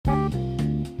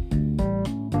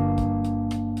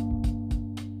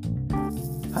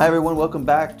Hi everyone, welcome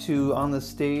back to On the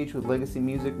Stage with Legacy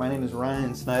Music. My name is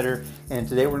Ryan Snyder, and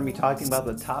today we're going to be talking about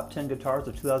the top 10 guitars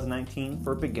of 2019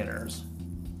 for beginners.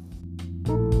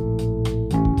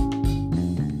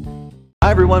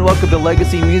 Hi everyone, welcome to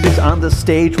Legacy Music's On the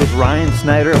Stage with Ryan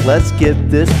Snyder. Let's get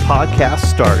this podcast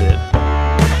started.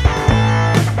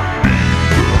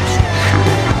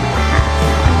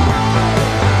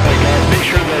 Hey guys, make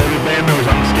sure that every band members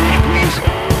on the stage, please.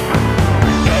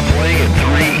 Stop playing in 3,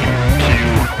 2,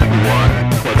 1.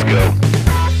 Let's go.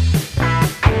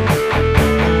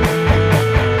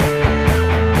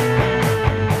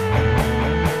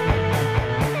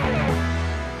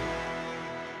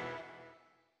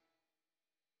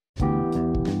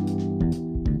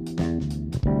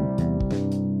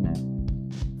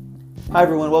 Hi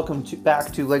everyone, welcome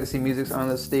back to Legacy Music's On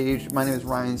the Stage. My name is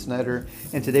Ryan Snyder,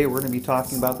 and today we're going to be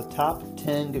talking about the top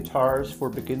 10 guitars for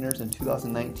beginners in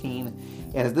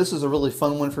 2019. And this is a really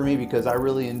fun one for me because I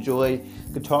really enjoy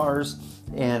guitars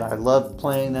and I love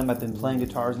playing them. I've been playing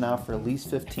guitars now for at least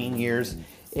 15 years.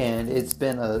 And it's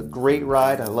been a great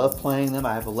ride. I love playing them.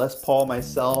 I have a Les Paul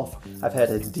myself. I've had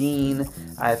a Dean.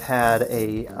 I've had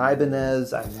a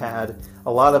Ibanez. I've had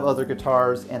a lot of other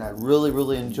guitars, and I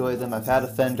really enjoy them. I've had a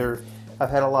Fender. I've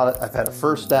had a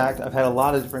First Act. I've had a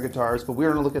lot of different guitars, but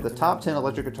we're going to look at the top 10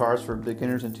 electric guitars for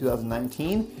beginners in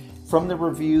 2019 from the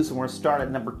reviews. And we're going to start at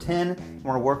number 10, and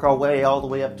we're going to work our way all the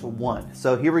way up to 1.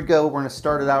 So here we go. We're going to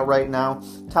start it out right now.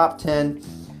 Top 10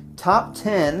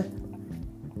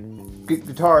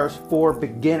 guitars for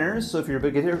beginners. So if you're a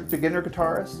beginner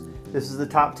guitarist, this is the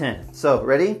top 10. So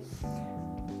ready?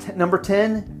 Number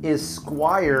 10 is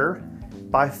Squier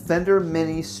by Fender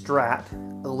Mini Strat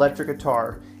electric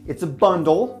guitar. It's a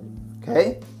bundle,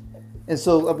 okay? And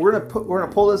so we're gonna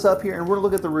pull this up here, and we're gonna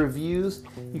look at the reviews.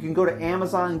 You can go to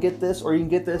Amazon and get this, or you can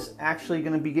get this. Actually, you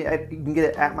can get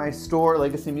it at my store,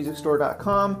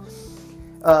 legacymusicstore.com.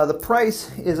 The price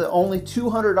is only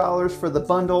 $200 for the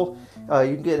bundle.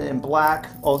 You can get it in black,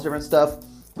 all this different stuff.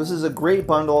 This is a great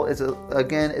bundle. It's a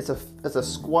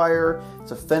Squier.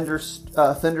 It's a Fender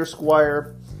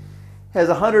Squier. Has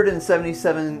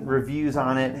 177 reviews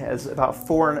on it. Has about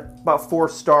four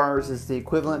stars is the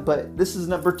equivalent. But this is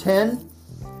number 10,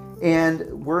 and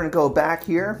we're gonna go back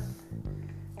here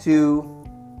to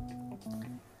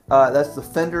that's the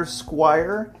Fender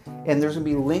Squier, and there's gonna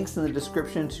be links in the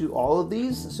description to all of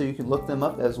these, so you can look them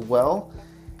up as well.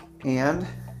 And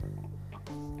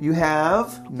you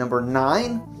have number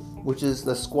 9, which is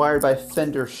the Squier by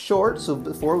Fender Short. So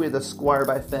before we had the Squier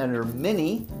by Fender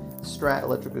Mini Strat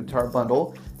electric guitar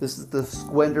bundle. This is the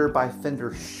Squier by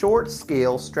Fender Short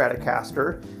Scale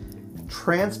Stratocaster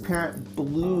transparent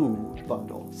blue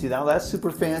bundle. See, now that's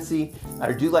super fancy.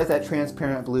 I do like that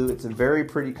transparent blue. It's a very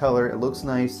pretty color. It looks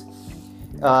nice.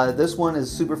 This one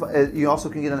is super fun. You also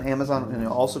can get it on Amazon, and you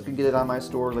also can get it on my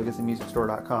store,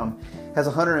 legacymusicstore.com. Has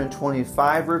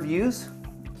 125 reviews,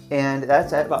 and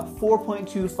that's at about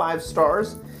 4.25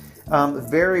 stars.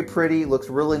 Very pretty, looks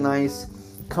really nice.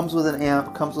 Comes with an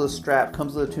amp, comes with a strap,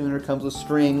 comes with a tuner, comes with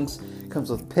strings, comes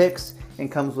with picks,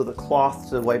 and comes with a cloth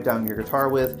to wipe down your guitar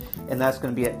with, and that's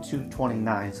going to be at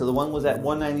 $229. So the one was at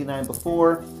 $199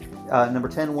 before. Number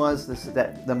 10 was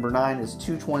that number 9 is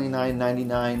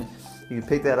 $229.99. You can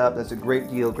pick that up. That's a great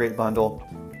deal, great bundle.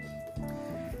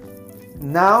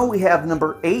 Now we have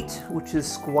number 8, which is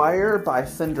Squier by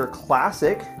Fender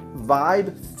Classic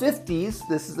Vibe 50s.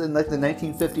 This is in like the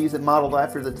 1950s and modeled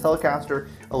after the Telecaster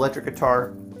electric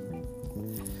guitar.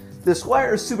 The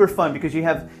Squier is super fun because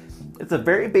it's a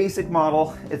very basic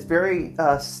model. It's very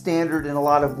standard in a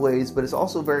lot of ways, but it's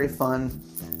also very fun.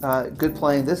 Good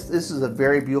playing. This is a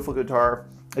very beautiful guitar.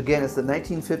 Again, it's the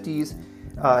 1950s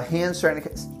hand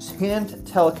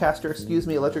Telecaster,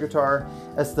 electric guitar.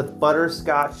 That's the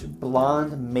butterscotch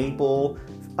blonde maple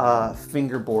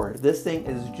fingerboard. This thing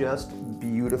is just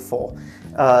beautiful.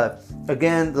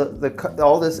 Again,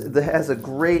 all this has a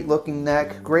great looking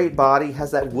neck, great body,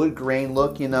 has that wood grain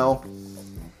look,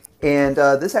 And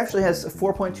this actually has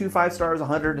 4.25 stars,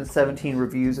 117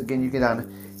 reviews. Again, you get it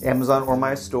on Amazon or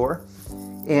my store.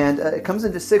 And it comes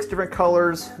into 6 different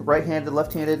colors, right-handed,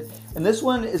 left-handed. And this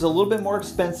one is a little bit more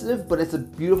expensive, but it's a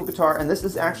beautiful guitar. And this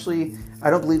is actually,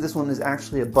 I don't believe this one is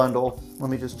actually a bundle.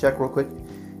 Let me just check real quick.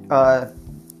 I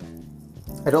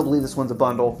don't believe this one's a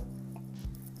bundle.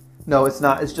 No, it's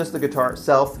not. It's just the guitar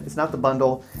itself. It's not the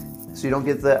bundle, so you don't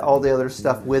get all the other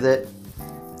stuff with it.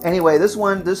 Anyway, this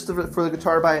for the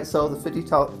guitar by itself, the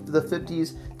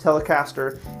 50s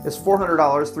Telecaster, is $400,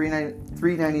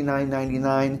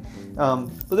 $399.99.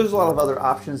 But there's a lot of other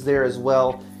options there as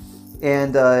well.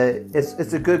 And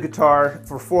it's a good guitar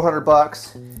for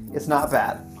 $400. It's not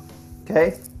bad.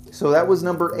 Okay, so that was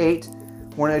number 8.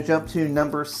 We're going to jump to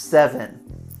number 7.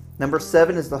 Number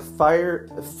 7 is the Fender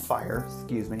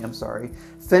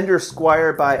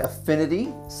Squier by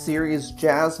Affinity Series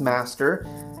Jazzmaster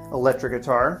electric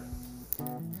guitar.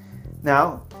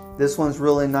 Now, this one's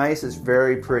really nice. It's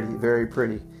very pretty, very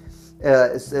pretty.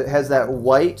 It has that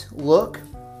white look.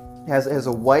 It has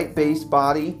a white bass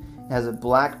body. It has a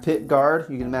black pick guard.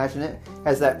 You can imagine it. It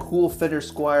has that cool Fender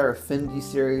Squier Affinity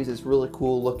Series. It's really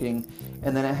cool looking.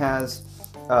 And then it has,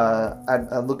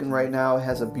 I'm looking right now, it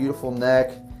has a beautiful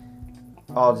neck.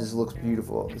 Oh, it just looks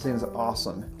beautiful. This thing is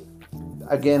awesome.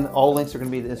 Again, all links are going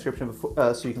to be in the description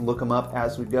before, so you can look them up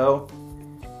as we go.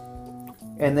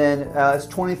 And then it's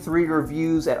 23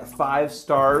 reviews at 5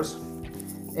 stars.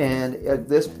 And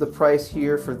the price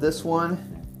here for this one,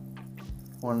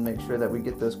 I want to make sure that we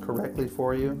get this correctly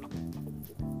for you.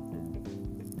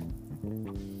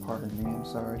 Pardon me, I'm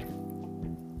sorry.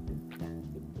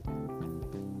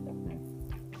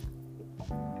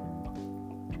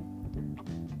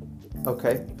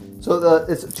 Okay, so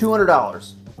it's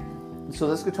 $200. So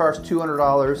this guitar is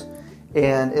 $200,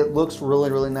 and it looks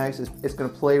really, really nice. It's going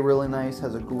to play really nice.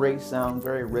 Has a great sound,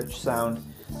 very rich sound.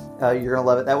 You're going to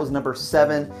love it. That was number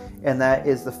 7, and that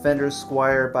is the Fender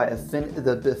Squier by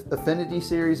the Affinity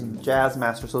Series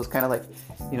Jazzmaster. So it's kind of like,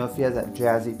 you know, if he has that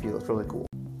jazzy feel, it's really cool.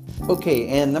 Okay,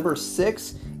 and number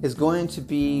 6 is going to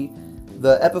be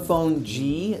the Epiphone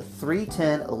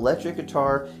G310 electric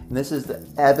guitar, and this is the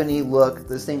ebony look.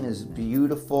 This thing is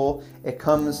beautiful. It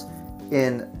comes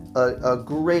in a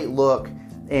great look,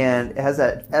 and it has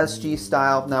that SG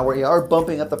style. Now, we are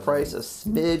bumping up the price a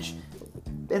smidge,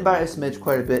 and by a smidge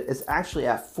quite a bit. It's actually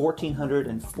at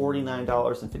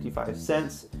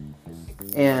 $1,449.55,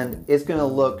 and it's going to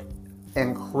look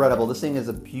incredible. This thing is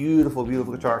a beautiful,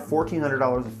 beautiful guitar.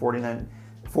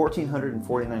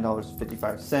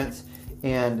 $1,449.55,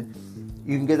 and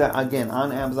you can get that again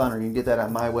on Amazon, or you can get that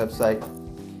on my website.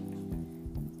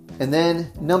 And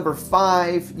then number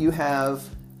 5, you have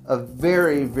a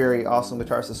very, very awesome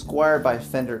guitar. It's a Squier by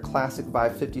Fender Classic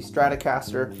 550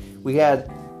 Stratocaster. We had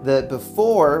the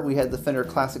Fender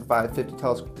Classic 550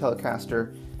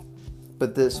 Telecaster,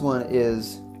 but this one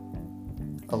is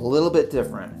a little bit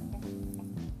different.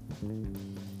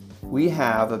 We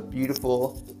have a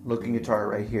beautiful looking guitar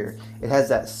right here. It has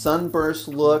that sunburst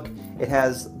look. It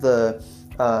has the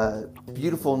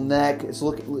beautiful neck. It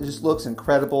just looks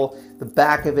incredible. The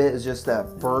back of it is just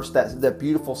that burst, that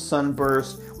beautiful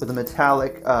sunburst with a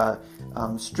metallic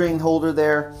string holder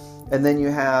there. And then you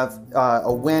have a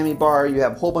whammy bar. You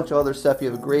have a whole bunch of other stuff.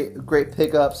 You have great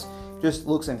pickups. Just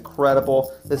looks incredible.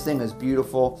 This thing is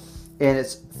beautiful, and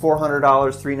it's $400,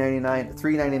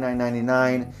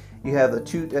 $399.99. You have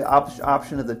the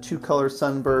option of the 2-color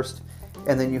sunburst,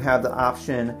 and then you have the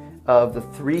option of the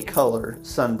 3-color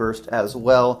sunburst as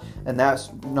well, and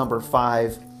that's number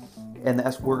 5. And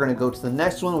we're going to go to the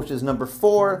next one, which is number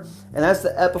 4, and that's the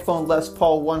Epiphone Les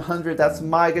Paul 100. That's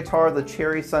my guitar, the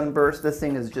Cherry Sunburst. This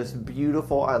thing is just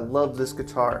beautiful. I love this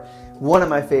guitar. One of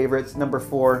my favorites, number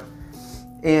 4.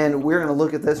 And we're going to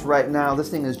look at this right now. This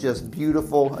thing is just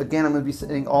beautiful. Again, I'm going to be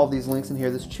sending all these links in here.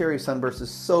 This Cherry Sunburst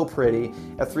is so pretty.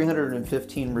 At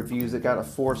 315 reviews, it got a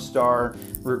 4-star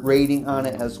rating on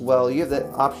it as well. You have the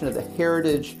option of the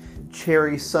Heritage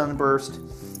Cherry Sunburst,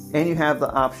 and you have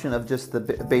the option of just the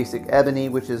basic Ebony,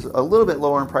 which is a little bit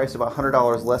lower in price, about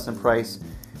 $100 less in price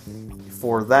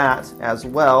for that as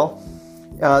well.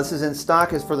 This is in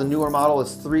stock. As for the newer model,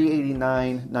 is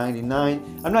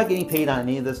 $389.99. I'm not getting paid on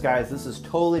any of this, guys. This is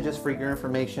totally just for your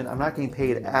information. I'm not getting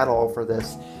paid at all for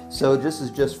this. So this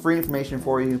is just free information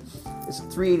for you. It's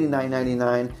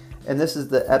 $389.99. And this is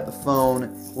the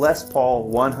Epiphone Les Paul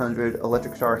 100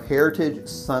 electric guitar, Heritage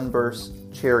Sunburst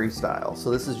Cherry style.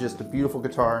 So this is just a beautiful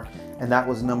guitar, and that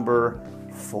was number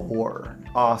 4.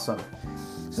 Awesome.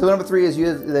 So number 3 is you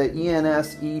have the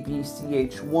ENS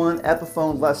EBCH1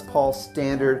 Epiphone Les Paul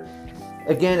Standard.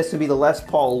 Again, it's going to be the Les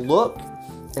Paul look.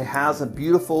 It has a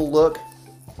beautiful look,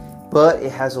 but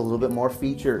it has a little bit more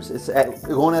features. It's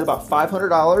going at about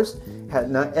 $500.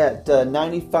 At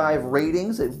 95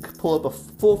 ratings. It pulled up a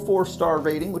full 4-star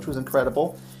rating, which was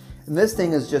incredible. And this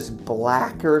thing is just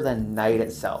blacker than night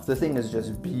itself. This thing is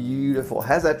just beautiful. It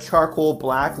has that charcoal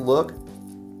black look.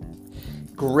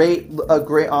 Great,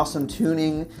 awesome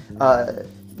tuning,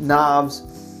 knobs,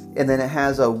 and then it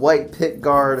has a white pick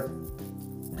guard.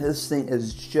 This thing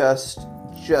is just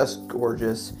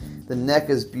gorgeous. The neck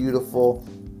is beautiful.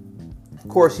 Of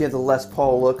course, you have the Les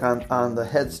Paul look on the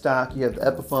headstock. You have the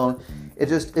Epiphone.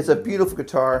 It's a beautiful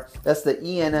guitar. That's the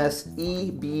ENS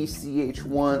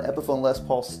EBCH1 Epiphone Les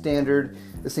Paul Standard.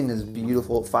 This thing is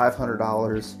beautiful.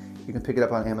 $500. You can pick it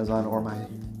up on Amazon or my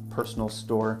personal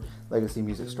store,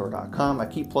 legacymusicstore.com. I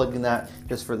keep plugging that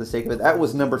just for the sake of it. That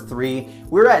was number 3.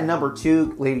 We're at number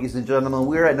 2, ladies and gentlemen.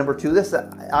 We're at number 2. This is the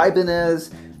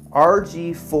Ibanez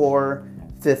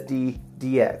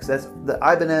RG450DX. That's the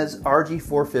Ibanez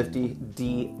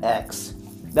RG450DX.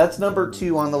 That's number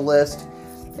 2 on the list.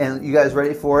 And you guys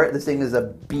ready for it? This thing is a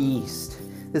beast.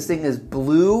 This thing is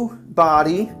blue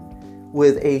body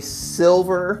with a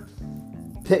silver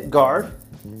pick guard.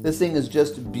 This thing is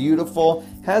just beautiful.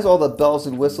 Has all the bells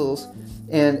and whistles,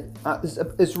 and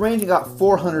it's ranging about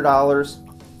 $400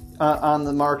 on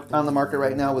the market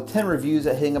right now, with 10 reviews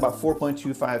at hitting about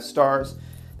 4.25 stars.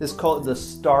 This is called the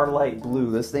Starlight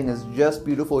Blue. This thing is just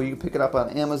beautiful. You can pick it up on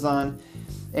Amazon,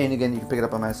 and again, you can pick it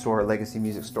up on my store,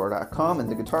 legacymusicstore.com, in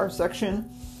the guitar section.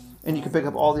 And you can pick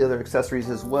up all the other accessories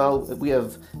as well. We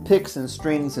have picks and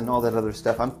strings and all that other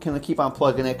stuff. I'm going to keep on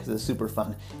plugging it because it's super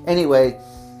fun. Anyway,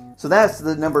 so that's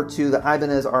the number 2, the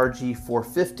Ibanez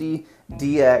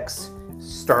RG450DX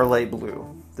Starlight Blue.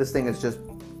 This thing is just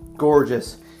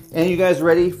gorgeous. And you guys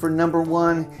ready for number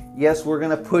 1? Yes, we're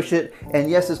going to push it.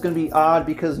 And yes, it's going to be odd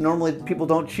because normally people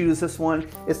don't choose this one.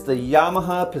 It's the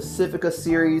Yamaha Pacifica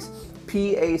Series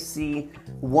PAC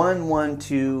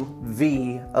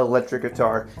 112V electric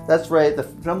guitar. That's right, the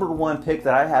number 1 pick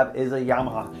that I have is a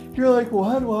Yamaha. You're like,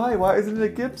 what? Why isn't it a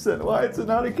Gibson? Why is it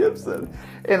not a Gibson?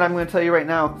 And I'm going to tell you right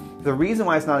now, the reason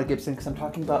why it's not a Gibson, because I'm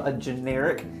talking about a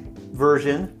generic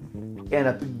version and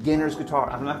a beginner's guitar.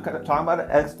 I'm not talking about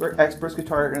an expert's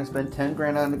guitar. You're going to spend 10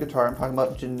 grand on a guitar. I'm talking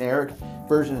about generic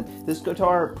version. This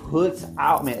guitar puts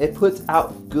out, man, it puts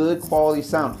out good quality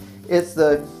sound. You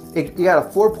got a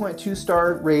 4.2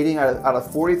 star rating out of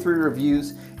 43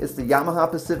 reviews. It's the Yamaha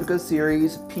Pacifica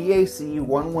Series PAC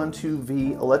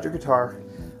 112V electric guitar,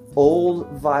 old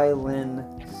violin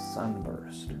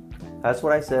sunburst. That's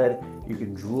what I said. You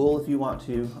can drool if you want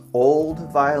to.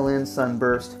 Old violin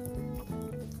sunburst.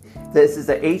 This is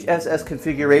the HSS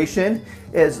configuration.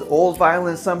 Is old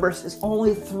violin sunburst. It's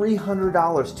only $300,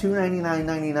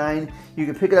 $299.99. You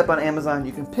can pick it up on Amazon.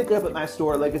 You can pick it up at my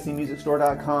store,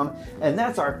 legacymusicstore.com. And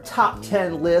that's our top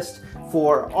 10 list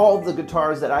for all the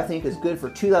guitars that I think is good for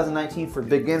 2019 for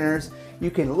beginners.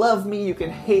 You can love me, you can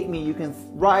hate me, you can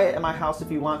riot at my house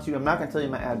if you want to. I'm not going to tell you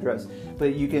my address,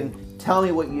 but you can tell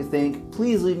me what you think.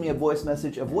 Please leave me a voice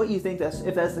message of what you think.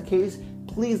 If that's the case,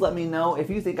 please let me know. If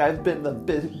you think I've been the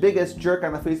biggest jerk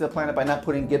on the face of the planet by not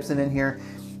putting Gibson in here.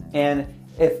 And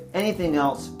if anything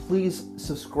else, please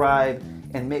subscribe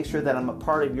and make sure that I'm a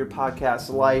part of your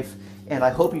podcast life. And I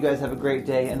hope you guys have a great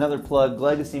day. Another plug,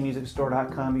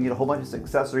 legacymusicstore.com. You get a whole bunch of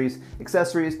accessories,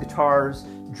 guitars,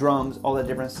 drums, all that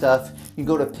different stuff. You can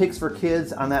go to Picks for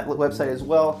Kids on that website as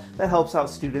well. That helps out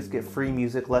students get free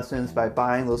music lessons by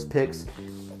buying those picks.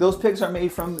 Those picks are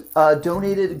made from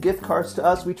donated gift cards to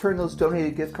us. We turn those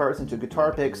donated gift cards into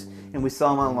guitar picks, and we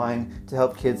sell them online to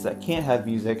help kids that can't have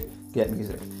music get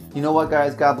music. You know what,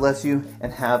 guys? God bless you,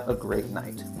 and have a great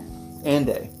night and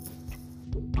day.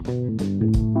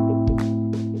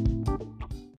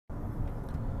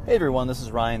 Hey everyone, this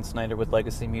is Ryan Snyder with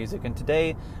Legacy Music, and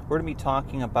today we're going to be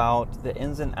talking about the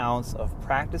ins and outs of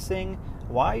practicing,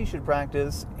 why you should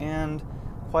practice, and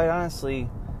quite honestly,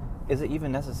 is it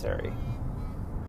even necessary?